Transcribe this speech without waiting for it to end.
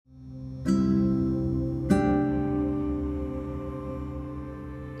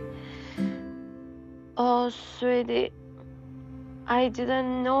sweetie, I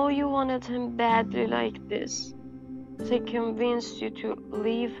didn't know you wanted him badly like this. They convinced you to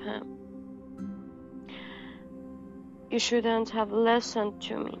leave him. You shouldn't have listened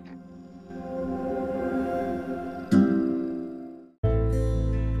to me.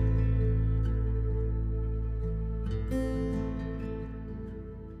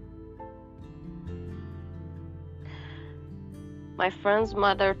 My friend's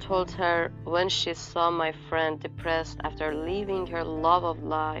mother told her when she saw my friend depressed after leaving her love of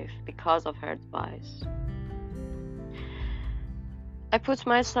life because of her advice. I put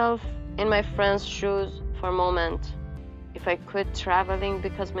myself in my friend's shoes for a moment. If I quit traveling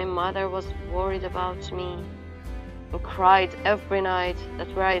because my mother was worried about me and cried every night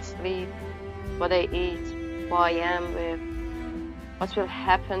that where I sleep, what I eat, who I am with, what will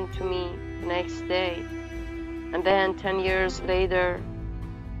happen to me the next day, and then 10 years later,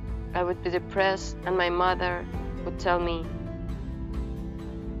 I would be depressed and my mother would tell me,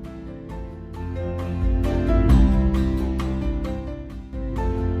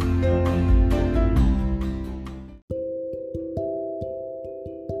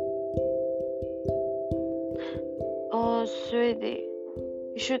 "Oh, sweetie,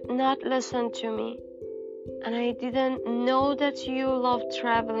 you should not listen to me. And I didn't know that you love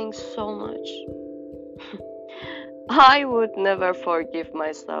traveling so much." I would never forgive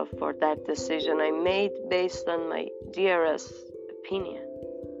myself for that decision I made based on my dearest opinion.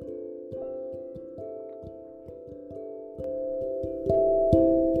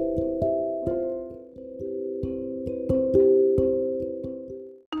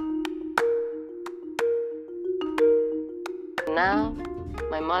 Now,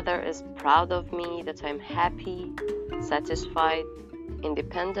 my mother is proud of me that I'm happy, satisfied,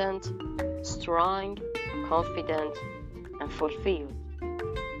 independent, strong, confident, and fulfilled.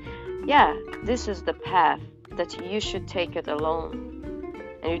 Yeah, this is the path that you should take it alone,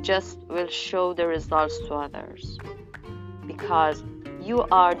 and you just will show the results to others, because you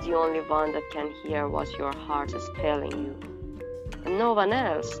are the only one that can hear what your heart is telling you, and no one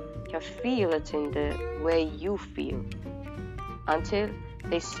else can feel it in the way you feel until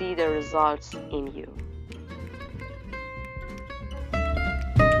they see the results in you.